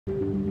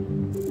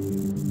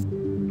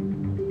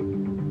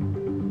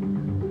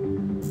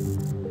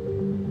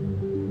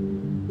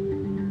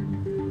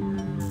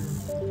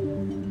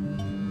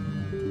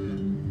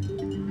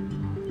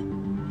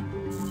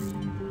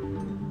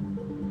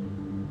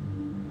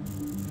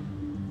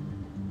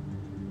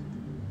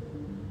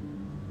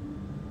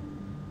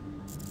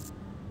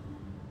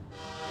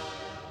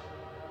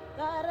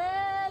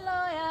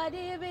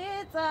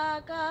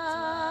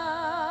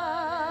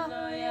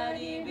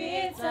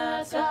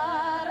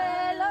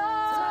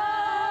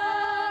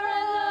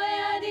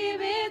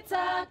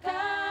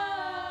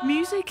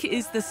Music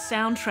is the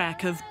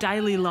soundtrack of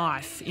daily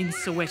life in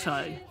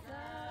Soweto.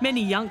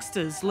 Many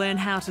youngsters learn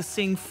how to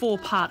sing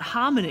four-part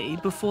harmony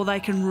before they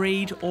can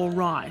read or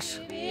write.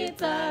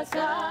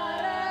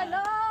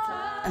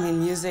 I mean,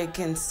 music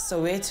in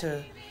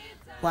Soweto,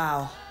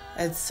 wow,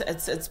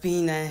 it's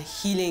been a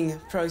healing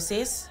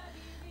process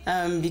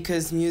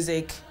because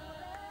music,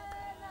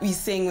 we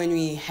sing when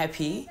we're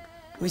happy,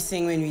 we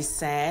sing when we're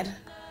sad,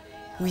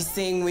 we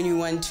sing when we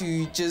want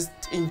to just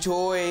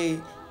enjoy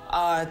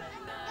our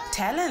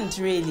talent,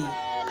 really.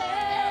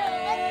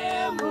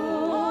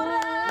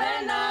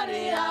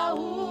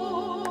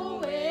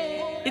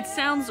 It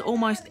sounds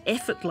almost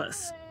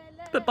effortless,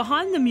 but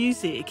behind the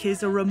music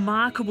is a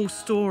remarkable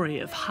story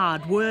of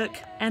hard work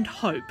and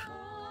hope.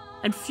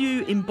 And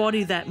few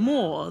embody that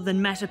more than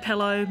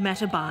Matapelo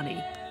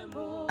Matabani.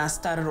 I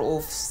started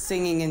off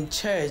singing in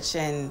church,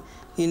 and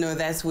you know,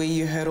 that's where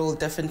you heard all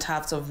different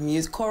types of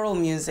music, choral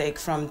music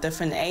from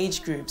different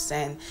age groups,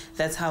 and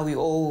that's how we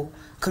all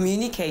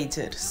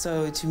communicated.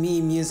 So to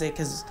me, music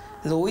has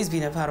always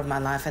been a part of my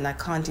life, and I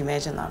can't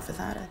imagine life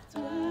without it.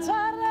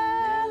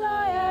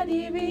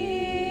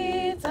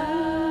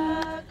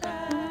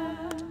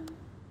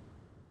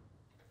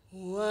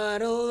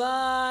 What'll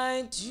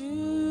I do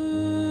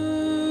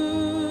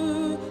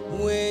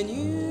when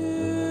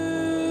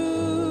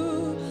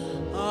you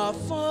are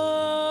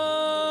far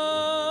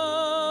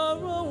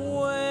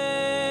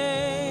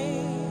away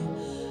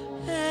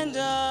and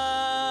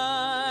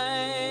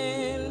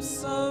I'm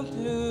so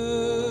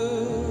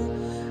blue?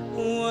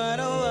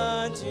 What'll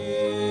I do?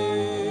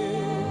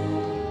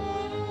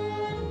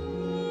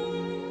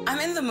 I'm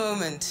in the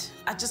moment.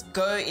 I just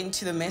go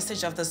into the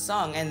message of the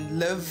song and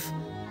live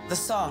the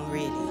song,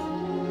 really.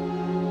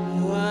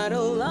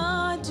 What'll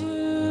I do?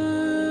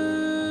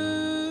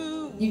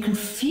 You can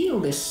feel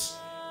this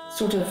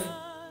sort of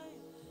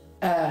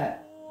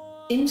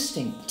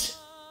instinct.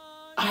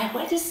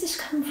 Where does this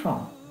come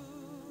from?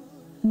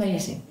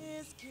 Amazing.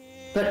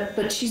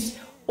 But she's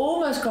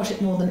almost got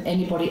it more than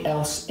anybody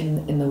else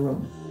in the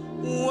room.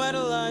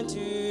 What'll I do?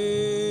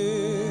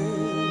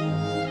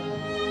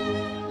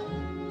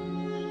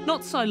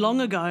 Not so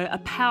long ago, a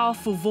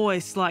powerful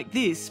voice like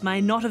this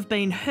may not have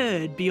been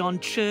heard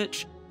beyond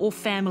church or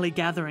family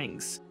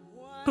gatherings.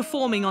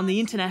 Performing on the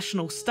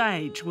international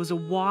stage was a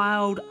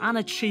wild,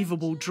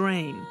 unachievable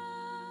dream.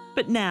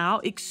 But now,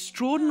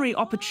 extraordinary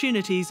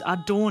opportunities are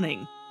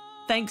dawning,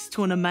 thanks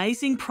to an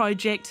amazing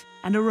project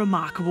and a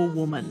remarkable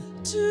woman.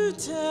 To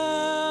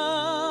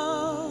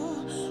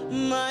tell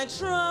my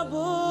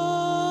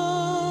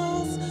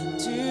troubles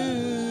to.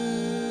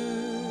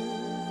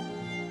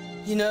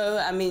 You know,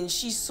 I mean,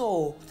 she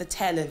saw the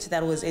talent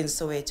that was in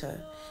Soweto,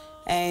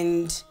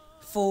 and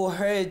for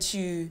her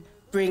to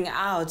bring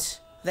out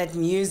that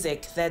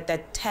music,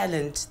 that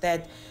talent,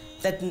 that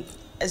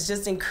is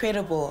just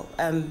incredible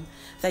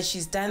that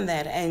she's done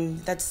that,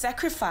 and that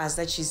sacrifice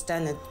that she's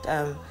done it,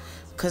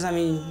 because, I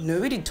mean,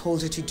 nobody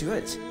told her to do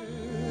it.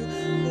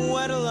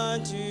 What'll I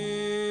do?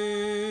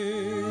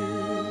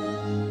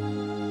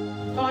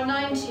 Oh,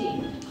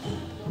 19.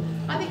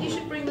 I think you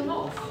should bring them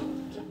off.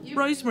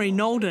 Rosemary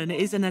Nolden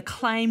is an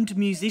acclaimed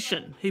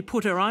musician who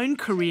put her own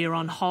career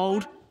on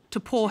hold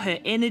to pour her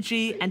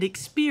energy and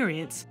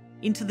experience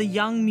into the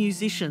young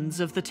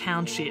musicians of the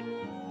township.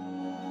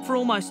 For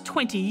almost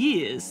 20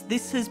 years,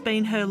 this has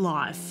been her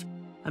life,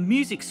 a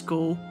music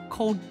school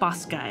called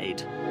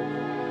Buskaid.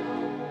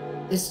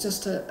 It's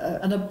just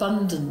an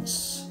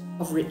abundance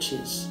of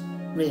riches,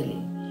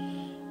 really.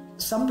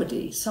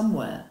 Somebody,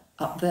 somewhere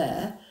up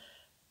there,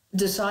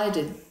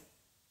 decided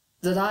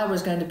that I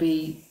was going to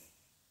be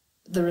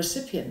the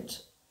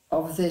recipient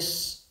of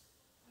this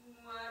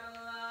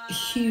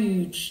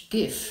huge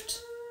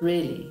gift,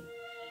 really.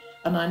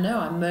 And I know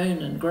I moan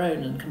and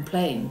groan and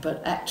complain,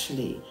 but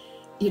actually,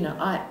 you know,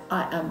 I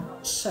am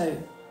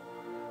so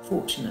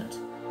fortunate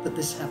that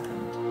this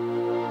happened.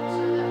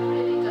 So that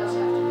really does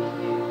have to be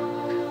you.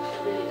 It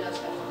really does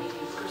have to be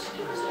you, because it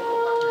was like a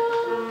wonder.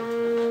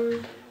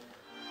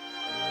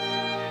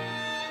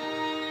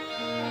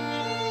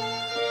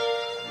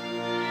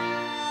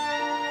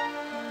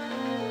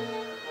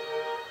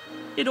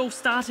 It all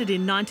started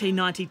in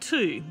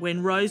 1992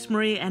 when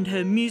Rosemary and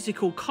her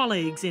musical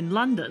colleagues in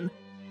London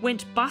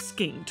went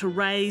busking to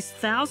raise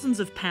thousands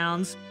of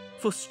pounds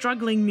for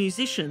struggling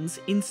musicians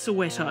in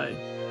Soweto.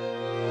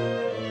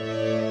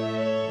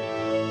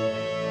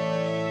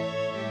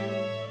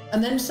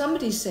 And then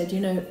somebody said, you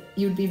know,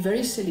 you'd be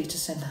very silly to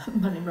send that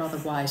money rather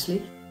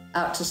wisely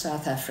out to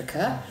South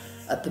Africa.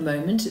 At the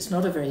moment, it's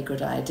not a very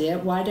good idea.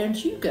 Why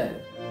don't you go?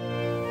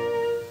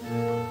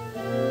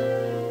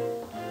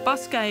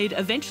 Buskaid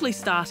eventually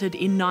started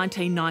in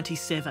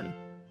 1997,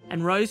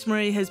 and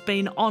Rosemary has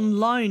been on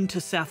loan to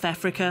South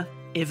Africa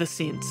ever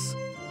since.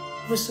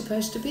 It was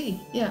supposed to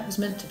be. Yeah, it was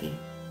meant to be.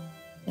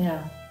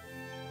 Yeah.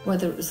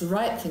 Whether it was the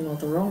right thing or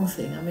the wrong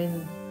thing, I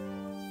mean...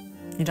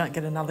 You don't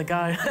get another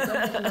go. You don't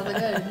get another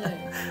go, no.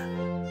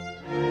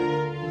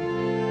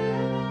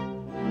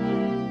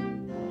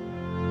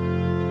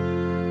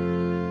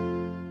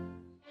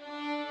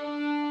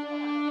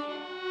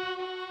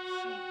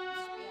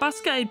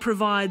 Buskaid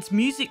provides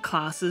music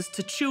classes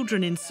to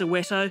children in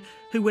Soweto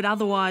who would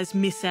otherwise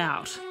miss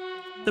out.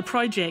 The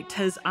project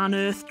has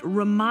unearthed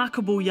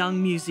remarkable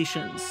young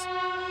musicians.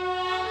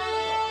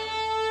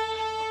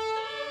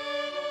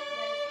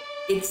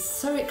 It's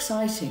so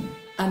exciting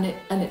and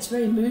it's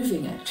very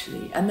moving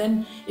actually, and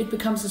then it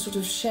becomes a sort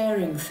of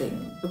sharing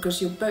thing because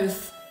you're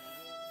both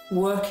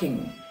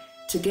working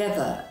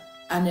together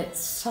and it's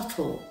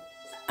subtle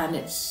and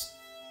it's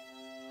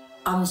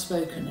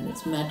unspoken and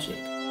it's magic.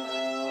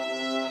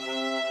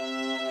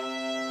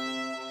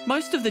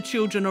 Most of the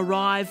children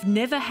arrive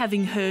never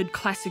having heard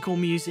classical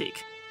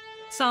music.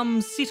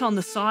 Some sit on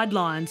the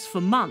sidelines for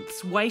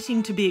months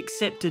waiting to be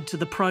accepted to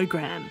the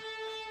program.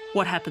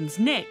 What happens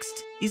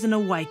next is an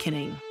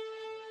awakening.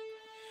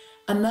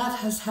 And that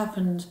has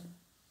happened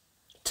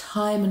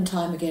time and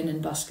time again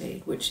in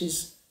Buskaid, which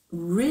is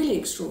really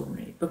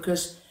extraordinary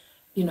because,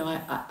 you know,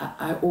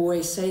 I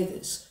always say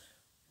this,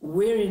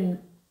 we're in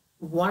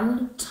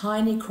one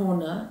tiny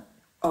corner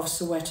of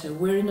Soweto,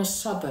 we're in a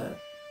suburb,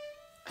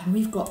 and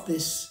we've got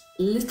this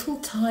little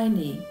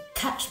tiny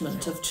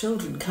catchment of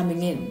children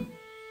coming in,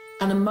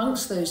 and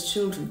amongst those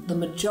children, the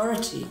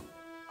majority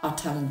are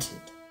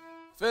talented.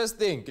 First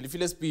thing, can you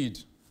feel the speed?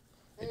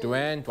 It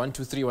went 1,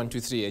 2, 3, 1, 2,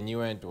 3, and you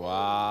went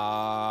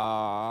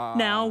wow.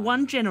 Now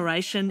one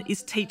generation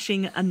is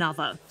teaching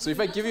another. So if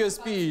I give you a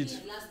speed,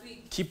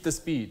 keep the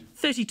speed.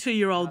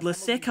 32-year-old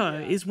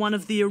Laseko is one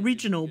of the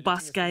original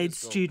Buskaid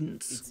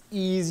students. It's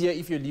easier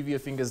if you leave your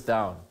fingers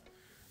down.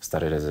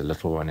 Started as a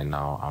little one and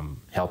now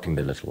I'm helping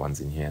the little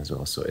ones in here as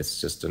well, so it's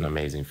just an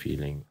amazing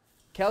feeling.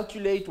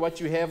 Calculate what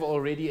you have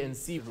already and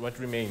see what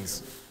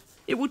remains.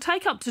 It will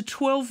take up to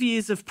 12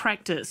 years of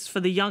practice for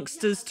the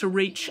youngsters to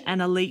reach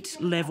an elite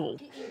level.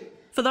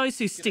 For those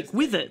who stick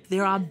with it,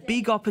 there are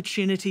big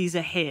opportunities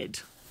ahead.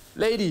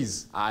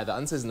 Ladies, the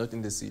answer is not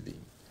in the ceiling.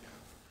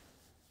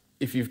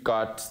 If you've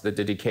got the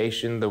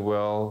dedication, the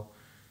will,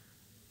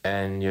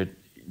 and you're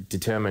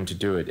determined to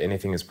do it,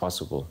 anything is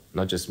possible.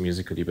 Not just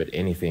musically, but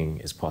anything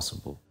is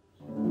possible.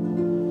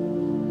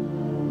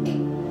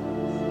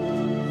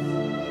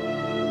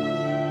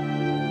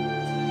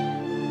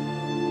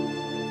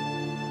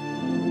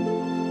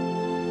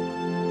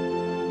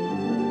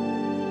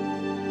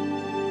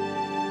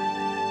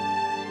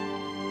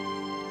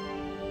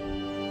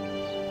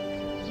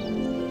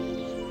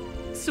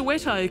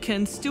 Soweto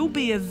can still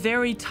be a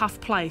very tough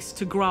place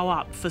to grow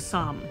up for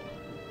some.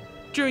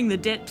 During the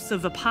depths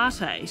of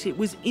apartheid, it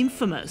was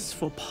infamous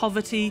for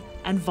poverty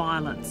and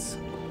violence.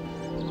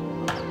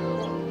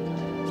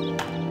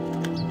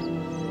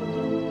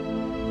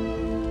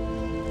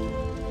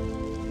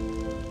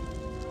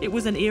 It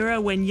was an era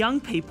when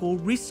young people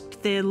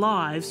risked their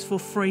lives for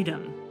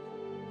freedom.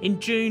 In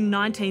June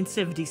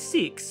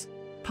 1976,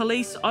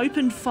 police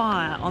opened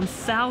fire on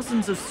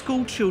thousands of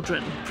school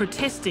children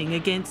protesting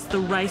against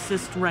the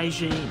racist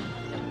regime.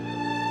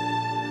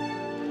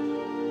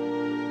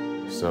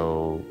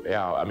 So,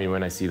 yeah, I mean,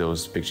 when I see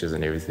those pictures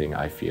and everything,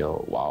 I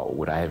feel, wow,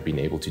 would I have been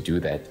able to do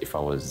that if I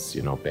was,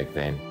 you know, back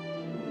then?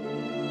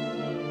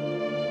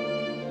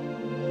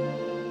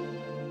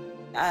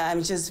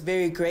 I'm just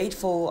very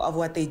grateful of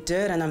what they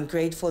did, and I'm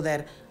grateful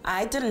that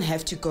I didn't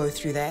have to go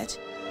through that.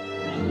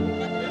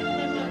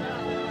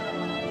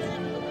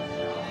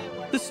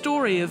 The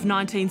story of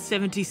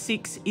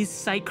 1976 is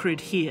sacred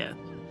here.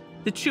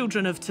 The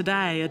children of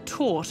today are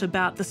taught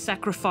about the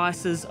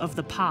sacrifices of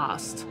the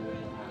past.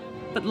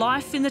 But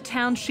life in the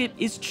township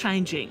is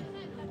changing,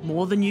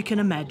 more than you can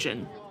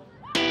imagine.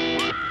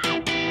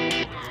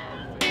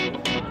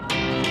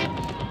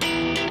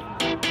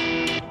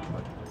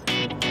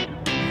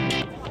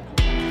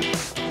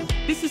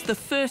 This is the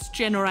first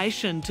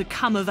generation to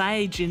come of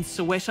age in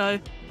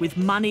Soweto with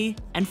money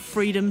and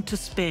freedom to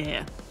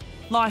spare.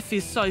 Life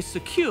is so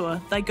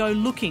secure, they go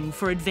looking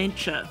for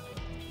adventure.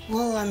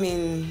 Well, I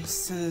mean,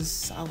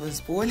 since I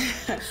was born,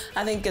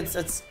 I think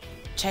it's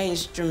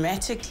changed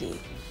dramatically.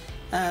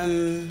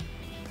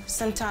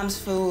 Sometimes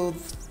for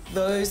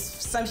those,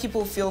 some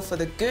people feel for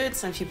the good,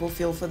 some people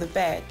feel for the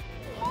bad.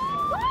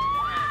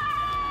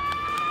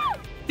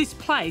 This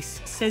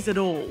place says it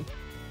all.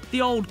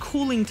 The old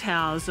cooling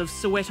towers of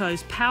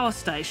Soweto's power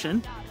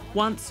station,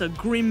 once a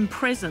grim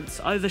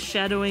presence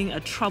overshadowing a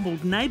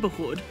troubled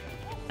neighbourhood,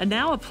 are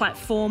now a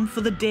platform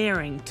for the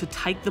daring to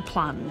take the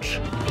plunge.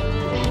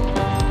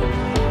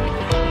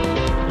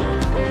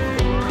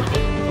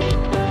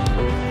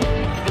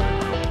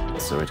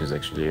 Soweto is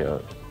actually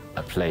a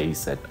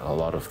place that a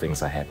lot of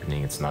things are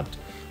happening. It's not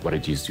what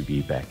it used to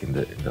be back in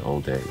the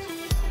old days.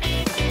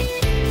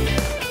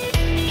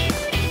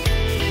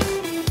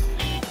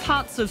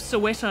 Parts of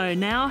Soweto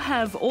now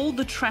have all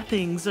the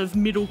trappings of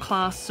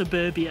middle-class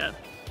suburbia,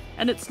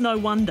 and it's no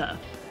wonder.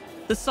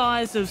 The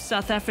size of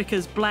South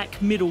Africa's black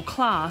middle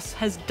class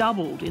has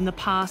doubled in the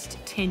past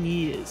 10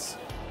 years.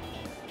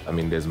 I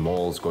mean, there's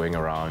malls going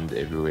around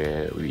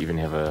everywhere. We even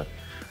have a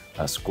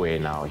square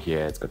now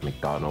here. It's got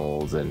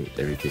McDonald's and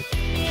everything.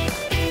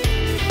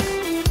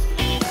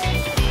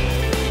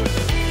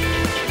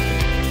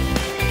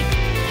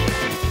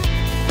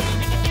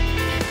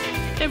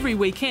 Every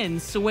weekend,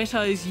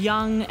 Soweto's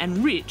young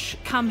and rich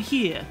come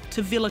here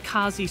to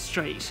Vilakazi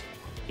Street.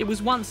 It was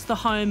once the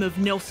home of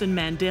Nelson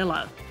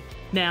Mandela.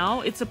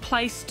 Now it's a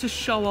place to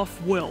show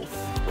off wealth.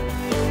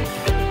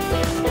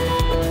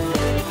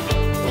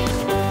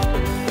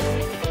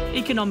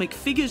 Economic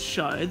figures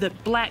show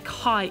that black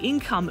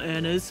high-income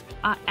earners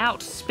are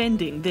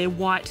outspending their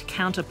white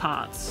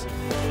counterparts.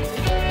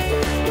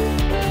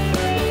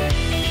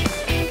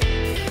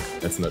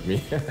 That's not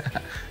me.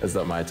 That's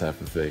not my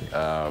type of thing.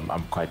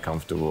 I'm quite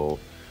comfortable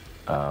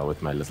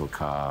with my little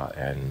car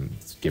and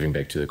giving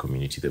back to the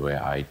community the way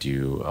I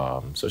do,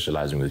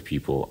 socializing with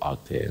people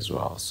out there as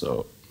well.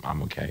 So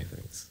I'm okay,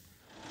 thanks.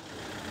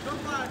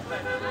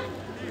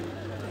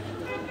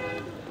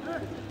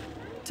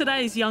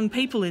 Today's young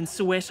people in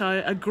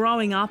Soweto are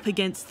growing up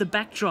against the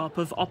backdrop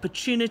of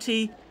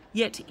opportunity,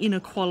 yet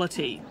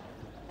inequality.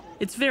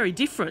 It's very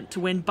different to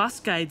when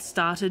Buskaid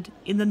started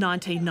in the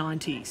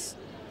 1990s.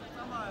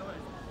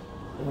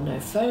 There were no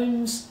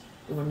phones,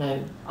 there were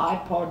no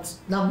iPods,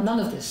 none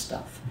of this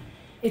stuff.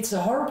 It's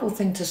a horrible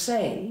thing to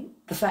say,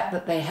 the fact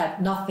that they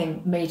had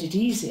nothing made it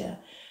easier,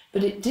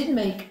 but it did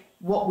make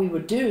what we were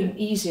doing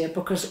easier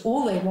because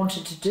all they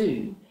wanted to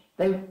do,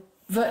 they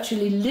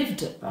virtually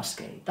lived at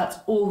Buskaid. That's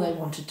all they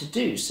wanted to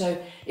do. So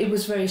it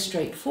was very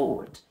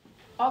straightforward.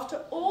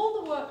 After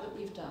all the work that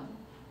we've done,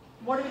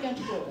 what are we going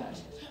to do about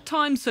it?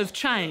 Times have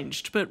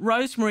changed, but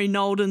Rosemary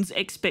Nolden's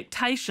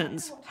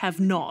expectations have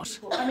not.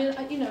 I mean,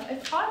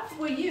 if I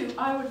were you,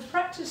 I would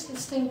practice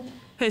this thing.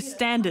 Her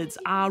standards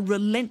are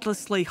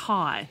relentlessly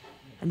high,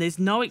 and there's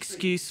no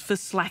excuse for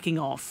slacking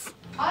off.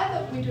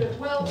 Either we do it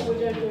well or we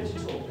don't do it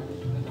at all.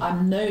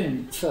 I'm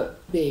known for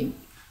being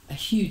a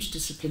huge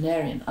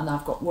disciplinarian, and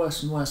I've got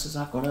worse and worse as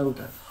I've got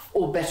older,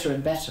 or better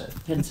and better,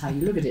 depends how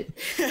you look at it.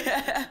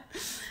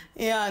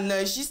 Yeah,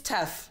 no, she's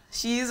tough.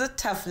 She is a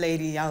tough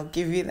lady, I'll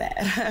give you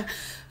that.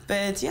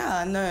 But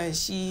yeah, no,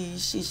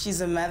 she's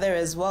a mother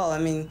as well. I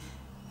mean,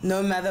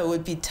 no mother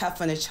would be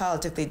tough on a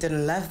child if they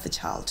didn't love the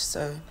child,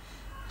 so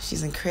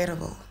she's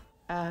incredible.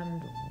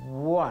 And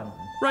one.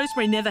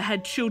 Rosemary never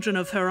had children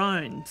of her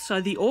own,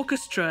 so the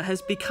orchestra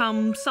has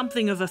become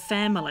something of a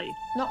family.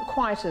 Not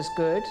quite as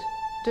good.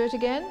 Do it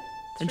again. 3,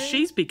 and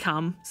she's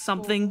become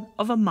something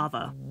of a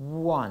mother.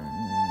 1.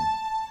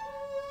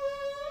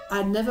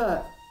 I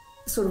never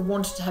sort of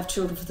wanted to have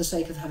children for the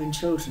sake of having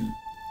children.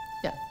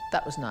 Yeah,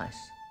 that was nice.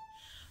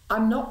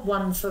 I'm not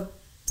one for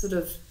sort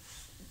of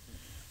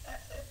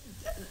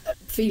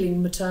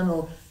feeling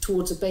maternal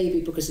towards a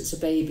baby because it's a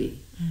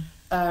baby.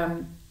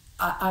 I'm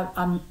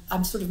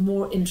sort of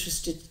more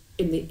interested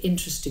in the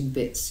interesting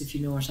bits, if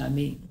you know what I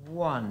mean.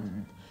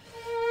 1.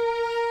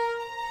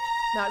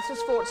 Now it's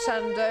just Fort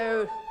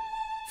Sando.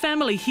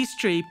 Family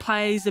history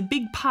plays a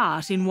big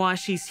part in why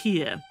she's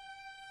here.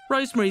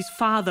 Rosemary's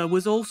father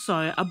was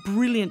also a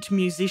brilliant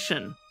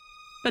musician,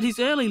 but his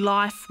early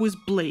life was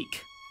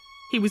bleak.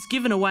 He was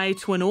given away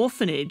to an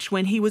orphanage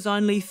when he was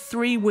only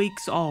 3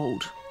 weeks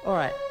old. All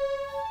right,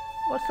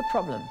 what's the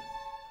problem?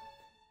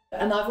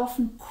 And I've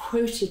often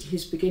quoted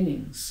his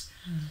beginnings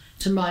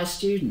to my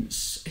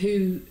students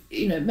who,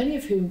 many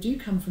of whom do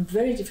come from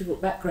very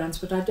difficult backgrounds,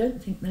 but I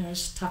don't think they're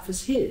as tough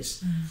as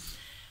his.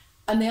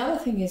 And the other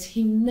thing is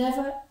he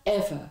never,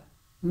 ever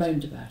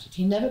moaned about it.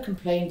 He never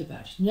complained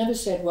about it. He never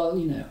said, well,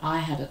 I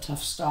had a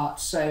tough start,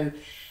 so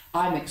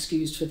I'm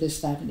excused for this,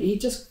 that, and he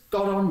just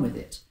got on with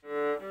it.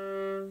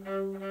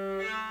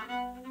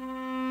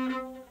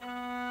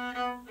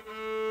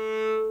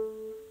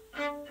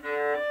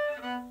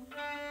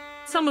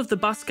 Some of the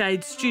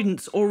Buskaid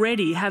students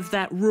already have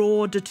that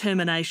raw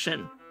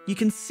determination. You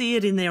can see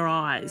it in their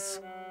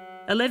eyes.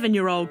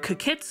 11-year-old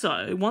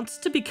Keketso wants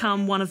to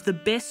become one of the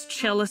best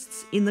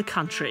cellists in the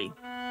country.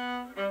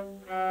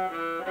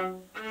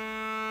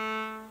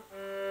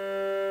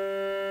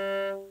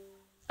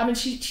 I mean,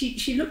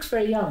 she looks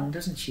very young,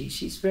 doesn't she?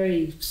 She's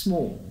very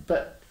small,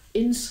 but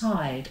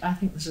inside I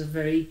think there's a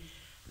very,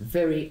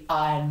 very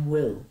iron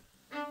will.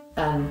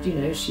 And,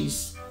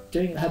 she's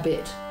doing her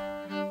bit.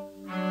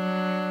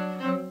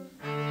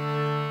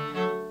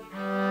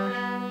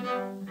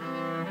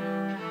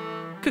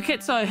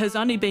 Keketso has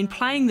only been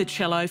playing the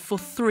cello for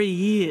 3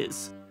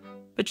 years,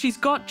 but she's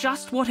got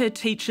just what her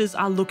teachers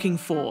are looking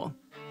for: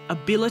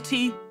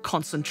 ability,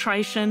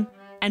 concentration,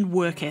 and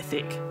work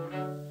ethic.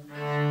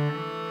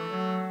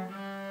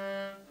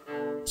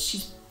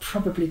 She's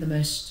probably the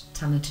most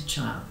talented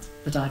child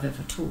that I've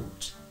ever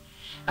taught,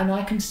 and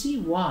I can see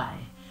why.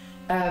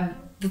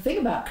 The thing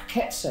about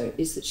Keketso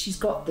is that she's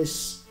got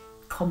this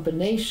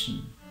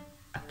combination,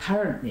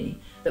 apparently,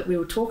 that we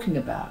were talking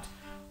about,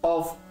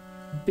 of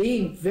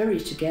being very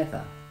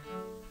together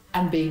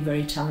and being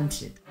very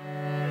talented.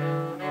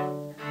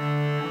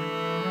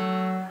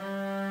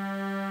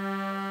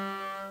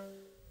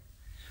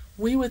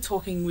 We were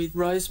talking with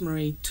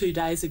Rosemary 2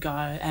 days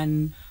ago,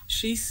 and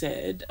she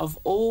said of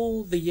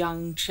all the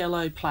young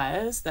cello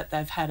players that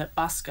they've had at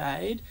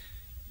Buskaid,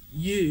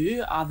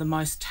 you are the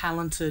most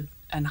talented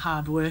and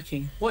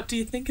hard-working. What do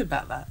you think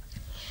about that?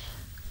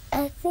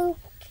 I think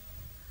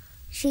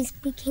she's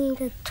speaking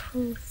the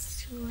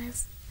truth. She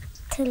was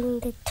telling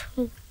the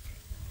truth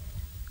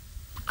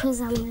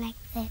because I'm like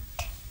that.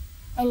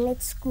 And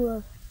at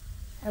school,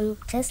 I'm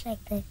just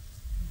like that.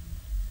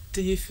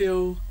 Do you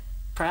feel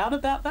proud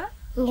about that?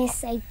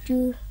 Yes, I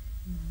do.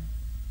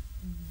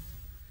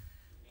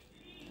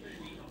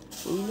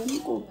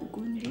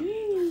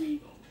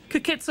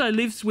 Koketso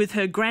lives with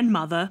her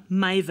grandmother,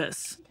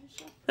 Mavis.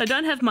 They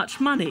don't have much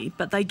money,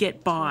 but they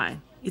get by.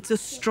 It's a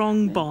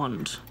strong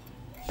bond.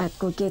 But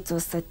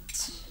Koketso said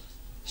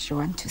she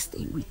wants to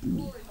stay with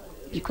me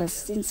because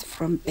since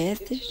from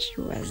birth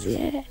she was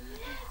here.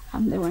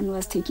 I'm the one who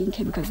was taking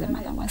care because the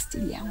mother was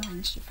still young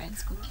when she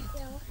finds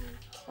Koketso.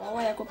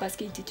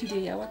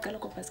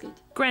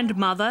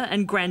 Grandmother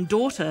and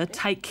granddaughter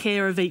take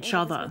care of each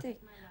other.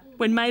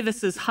 When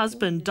Mavis's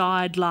husband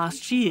died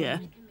last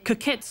year,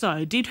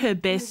 Koketso did her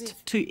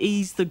best to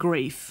ease the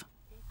grief.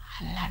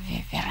 I love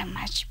her very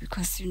much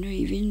because, you know,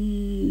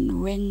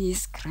 even when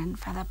his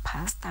grandfather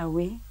passed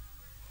away,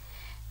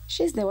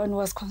 she's the one who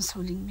was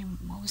consoling me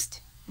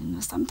most. You know,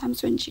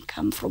 sometimes when she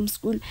come from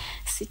school,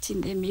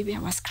 sitting there, maybe I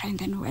was crying,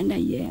 then when I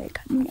hear her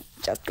coming,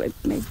 just wipe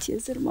my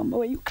tears and Mama,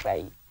 why are you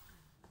crying?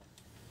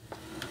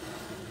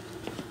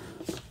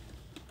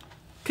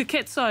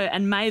 Koketso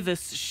and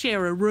Mavis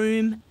share a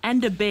room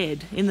and a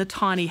bed in the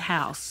tiny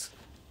house.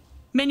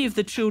 Many of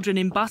the children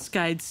in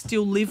Buskaid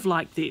still live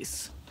like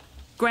this.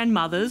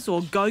 Grandmothers,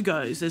 or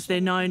go-go's as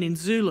they're known in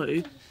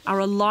Zulu, are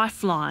a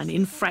lifeline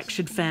in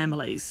fractured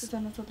families.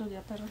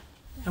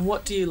 And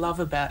what do you love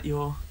about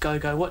your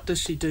go-go? What does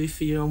she do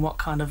for you and what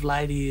kind of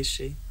lady is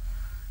she?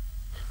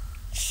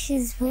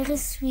 She's very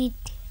sweet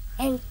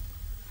and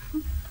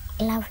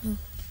loving.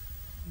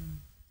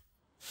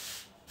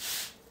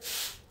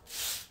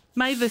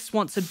 Mavis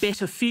wants a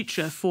better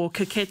future for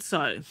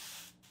Koketso.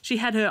 She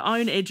had her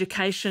own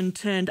education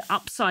turned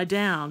upside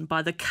down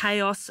by the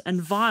chaos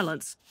and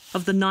violence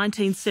of the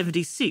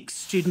 1976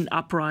 student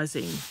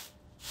uprising.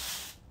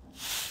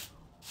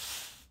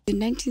 In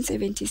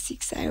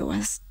 1976, I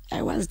was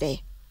there.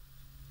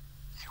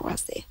 I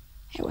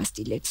was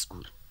still at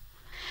school.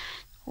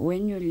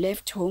 When you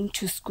left home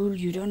to school,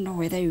 you don't know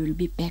whether you will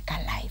be back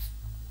alive.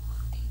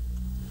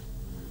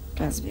 It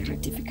was very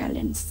difficult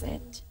and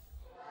sad.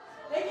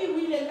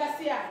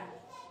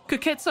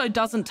 Koketso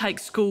doesn't take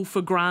school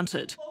for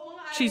granted.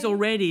 She's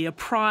already a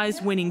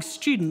prize-winning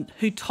student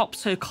who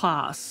tops her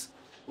class.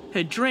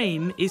 Her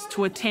dream is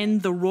to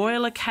attend the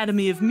Royal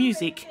Academy of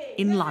Music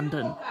in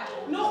London.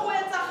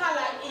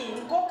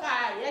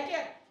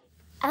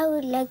 I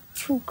would like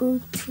to go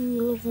to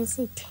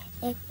university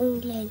in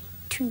England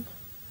too.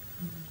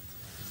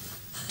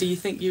 Do you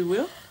think you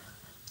will?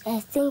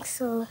 I think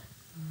so.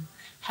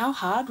 How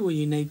hard will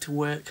you need to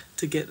work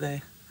to get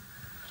there?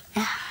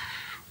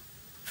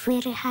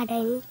 Very hard.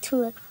 I need to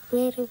work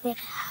very, very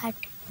hard.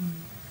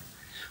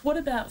 What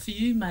about for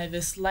you,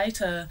 Mavis,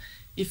 later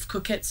if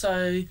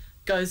Koketso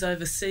goes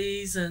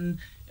overseas, and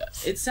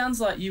it sounds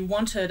like you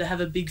want her to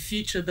have a big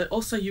future, but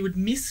also you would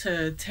miss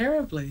her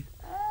terribly.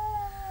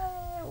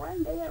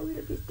 One day I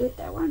will be dead.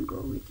 I won't go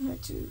with her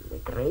to the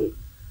grave.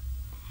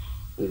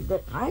 If the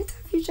brighter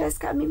future is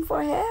coming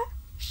for her,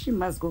 she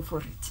must go for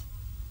it.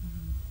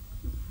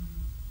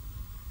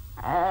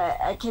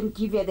 I can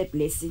give her the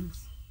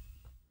blessings.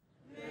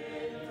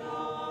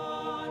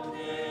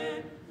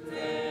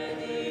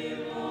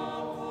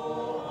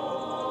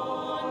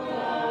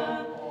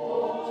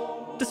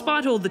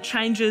 Despite all the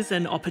changes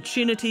and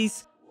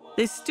opportunities,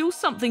 there's still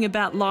something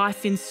about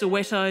life in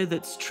Soweto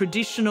that's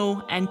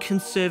traditional and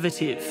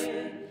conservative.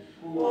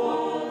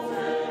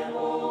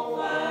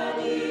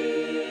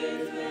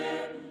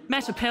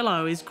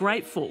 Matapelo is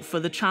grateful for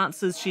the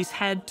chances she's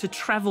had to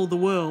travel the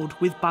world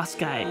with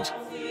Buskaid.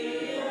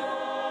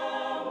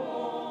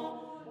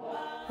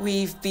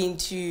 We've been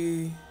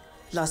to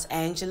Los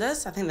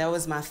Angeles. I think that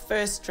was my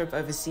first trip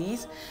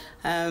overseas.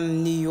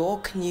 New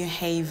York, New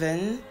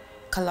Haven,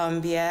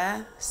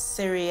 Colombia,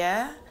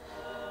 Syria,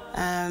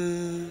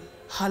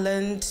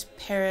 Holland,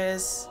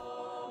 Paris,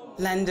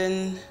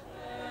 London,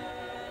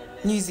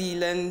 New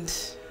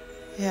Zealand.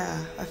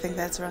 Yeah, I think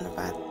that's around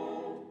about.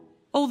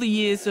 All the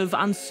years of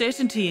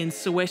uncertainty in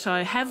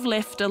Soweto have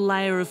left a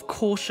layer of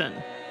caution.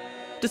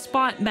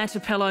 Despite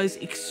Matapelo's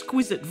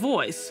exquisite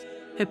voice,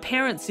 her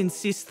parents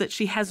insist that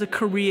she has a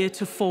career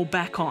to fall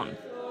back on.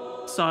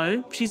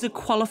 So she's a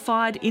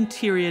qualified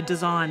interior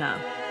designer.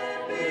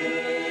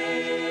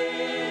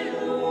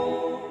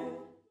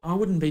 I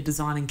wouldn't be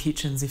designing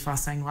kitchens if I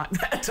sang like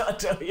that, I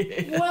tell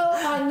you. Well,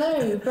 I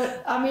know,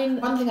 but I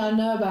mean, one thing I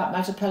know about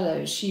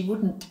Matapelo, she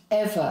wouldn't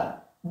ever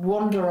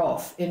wander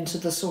off into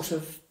the sort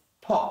of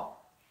pop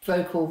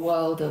vocal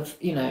world of,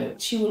 you know,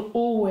 she will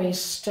always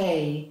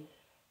stay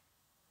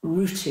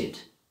rooted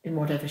in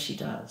whatever she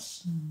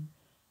does.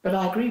 But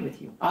I agree with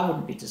you. I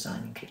wouldn't be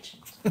designing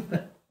kitchens.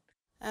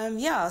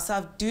 Yeah, so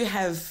I do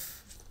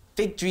have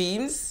big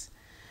dreams.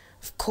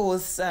 Of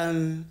course,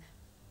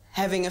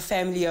 having a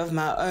family of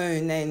my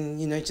own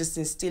and, you know, just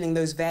instilling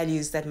those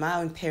values that my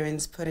own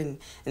parents put in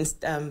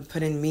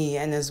me,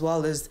 and as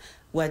well as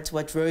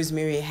what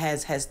Rosemary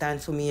has done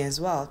for me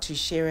as well, to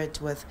share it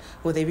with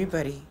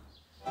everybody.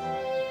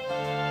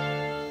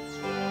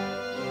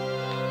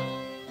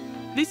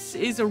 This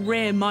is a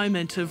rare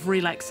moment of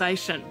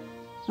relaxation.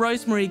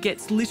 Rosemary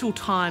gets little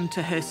time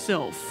to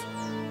herself.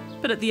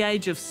 But at the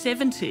age of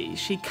 70,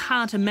 she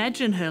can't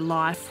imagine her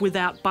life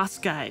without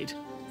Buskaid,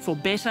 for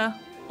better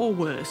or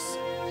worse.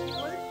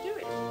 Do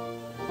it.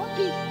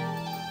 Poppy.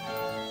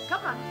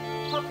 Come on,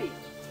 Poppy.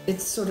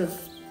 It's sort of,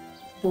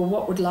 well,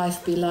 what would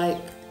life be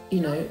like, you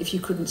know, if you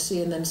couldn't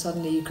see and then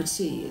suddenly you could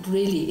see? It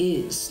really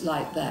is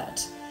like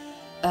that.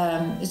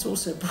 It's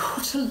also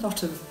brought a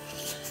lot of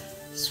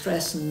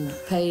stress and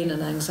pain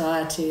and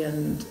anxiety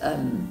and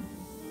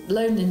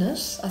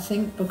loneliness, I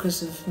think,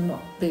 because of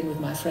not being with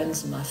my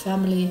friends and my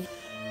family.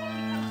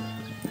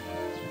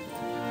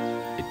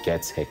 It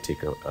gets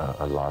hectic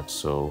a lot,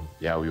 so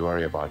yeah, we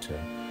worry about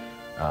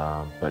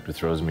her. But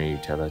with Rosemary,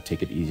 tell her,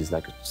 take it easy. It's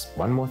like, just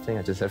one more thing,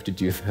 I just have to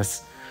do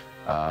this.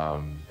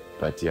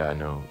 But yeah,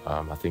 no,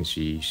 I think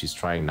she's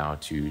trying now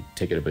to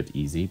take it a bit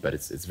easy, but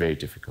it's very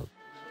difficult.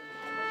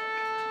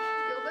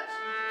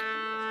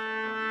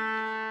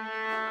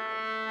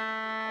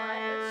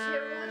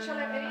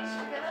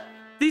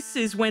 This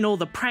is when all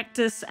the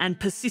practice and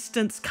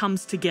persistence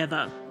comes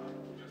together.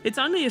 It's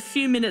only a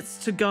few minutes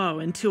to go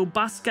until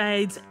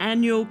Buskaid's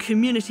annual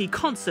community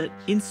concert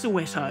in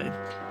Soweto.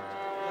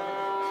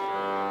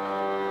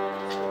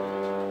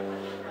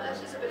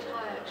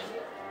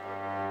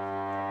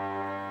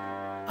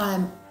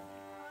 I'm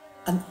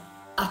an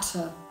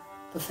utter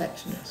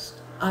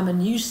perfectionist. I'm a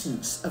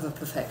nuisance of a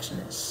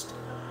perfectionist.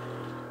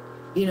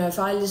 You know, if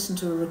I listen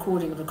to a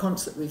recording of a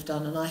concert we've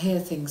done and I hear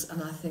things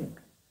and I think,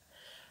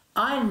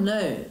 I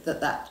know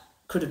that that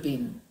could have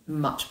been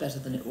much better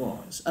than it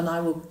was, and I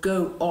will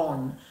go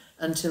on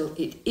until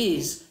it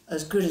is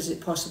as good as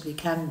it possibly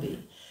can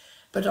be.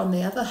 But on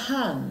the other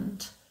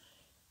hand,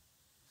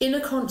 in a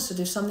concert,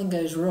 if something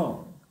goes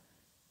wrong,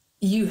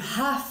 you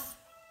have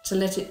to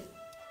let it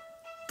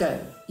go.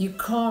 You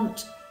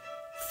can't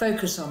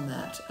focus on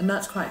that, and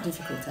that's quite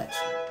difficult,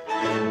 actually.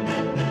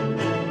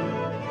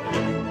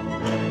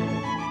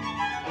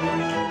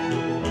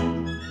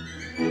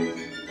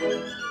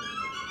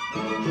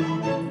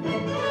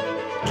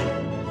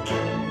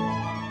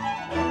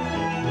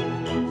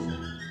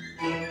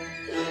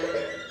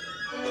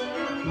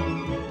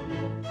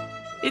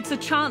 It's a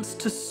chance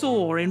to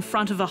soar in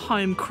front of a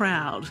home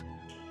crowd.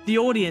 The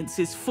audience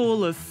is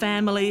full of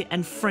family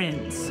and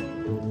friends.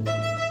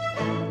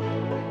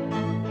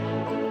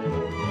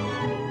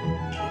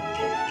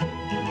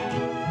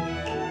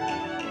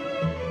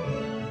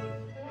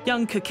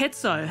 Young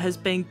Koketso has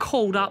been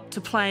called up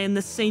to play in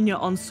the senior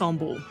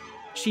ensemble.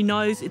 She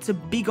knows it's a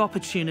big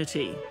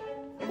opportunity.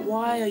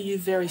 Why are you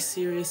very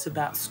serious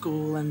about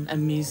school and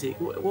music?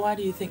 Why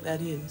do you think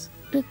that is?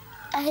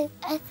 I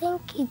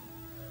think it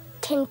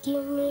can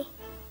give me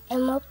a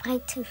more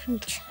brighter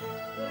future.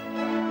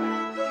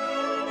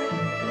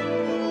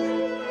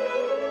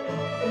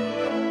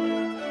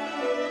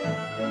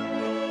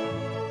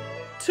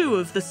 Two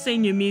of the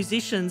senior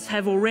musicians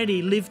have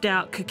already lived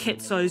out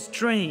Koketso's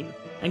dream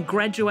and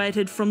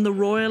graduated from the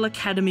Royal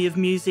Academy of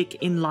Music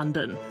in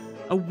London,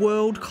 a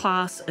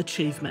world-class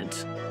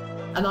achievement.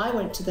 And I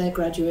went to their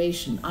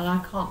graduation, and I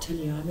can't tell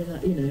you, I mean,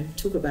 you know,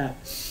 talk about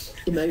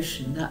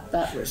emotion.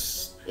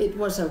 It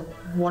was a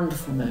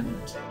wonderful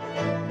moment.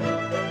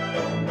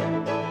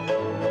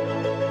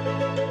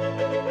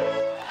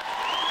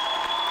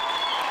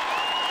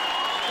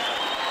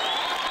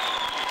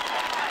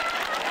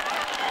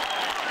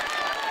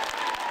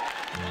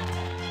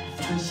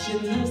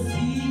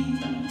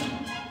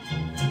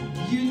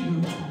 You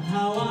know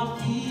how I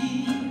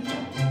feel,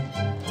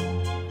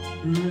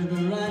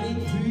 river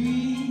running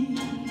free.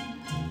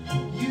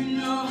 You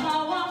know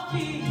how I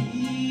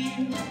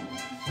feel,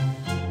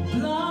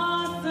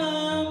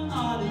 blossom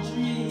on a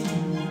tree.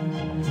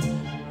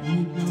 You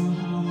know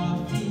how I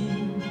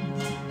feel,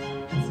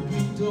 it's a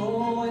new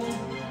dawn,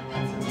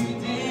 it's a new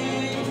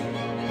day, it's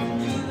a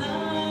new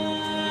life.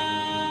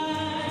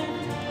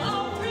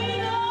 Oh,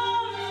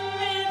 freedom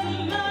is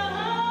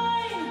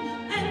mine,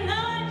 and I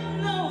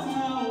know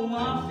how I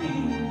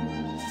feel.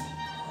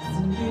 It's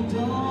a new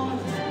dawn,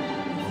 it's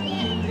a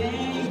new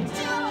day, it's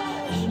a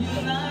new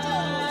life.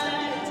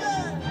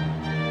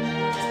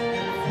 It's a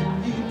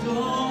new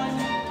dawn,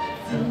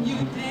 it's a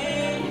new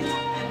day,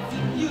 it's a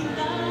new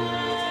life.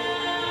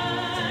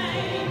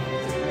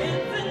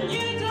 It's a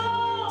new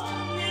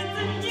dawn, it's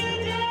a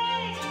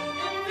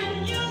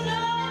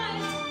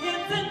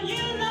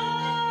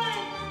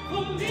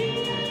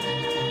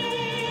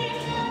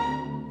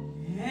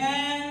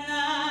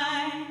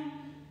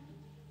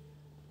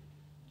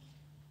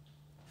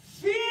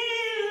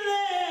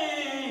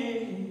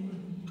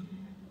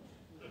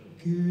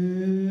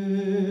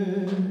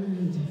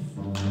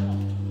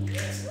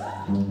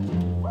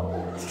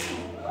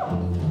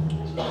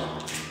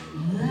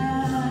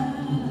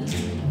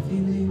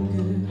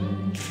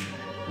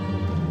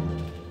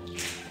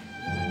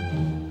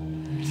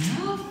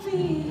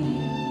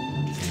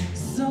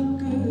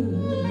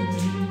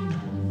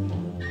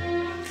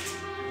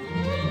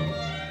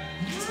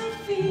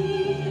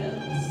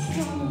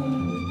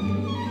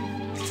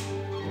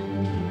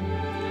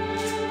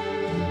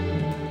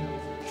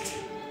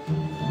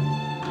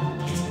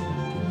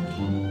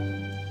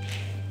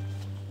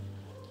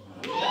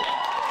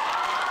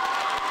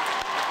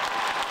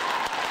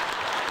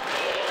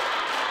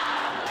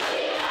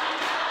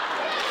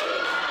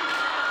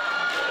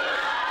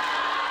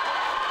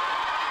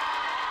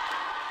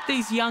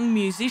These young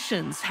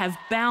musicians have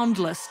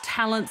boundless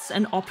talents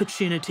and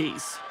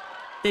opportunities.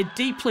 They're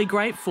deeply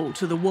grateful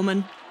to the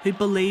woman who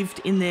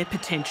believed in their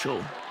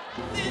potential.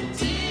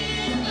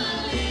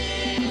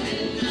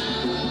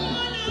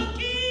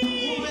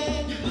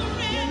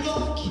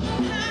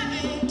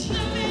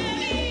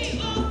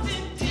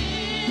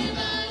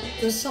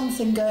 There's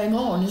something going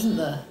on, isn't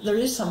there? There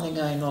is something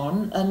going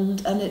on,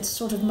 and it's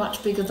sort of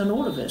much bigger than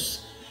all of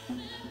us.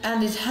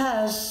 And it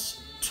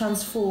has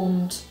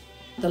transformed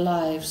the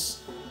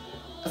lives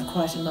of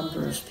quite a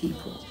number of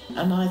people.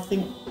 And I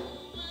think,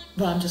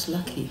 well, I'm just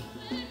lucky.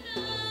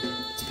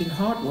 It's been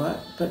hard work,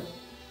 but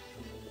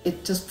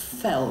it just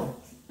fell,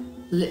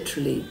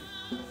 literally,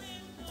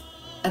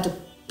 at a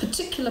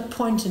particular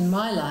point in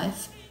my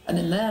life, and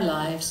in their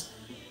lives,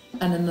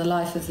 and in the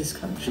life of this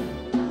country.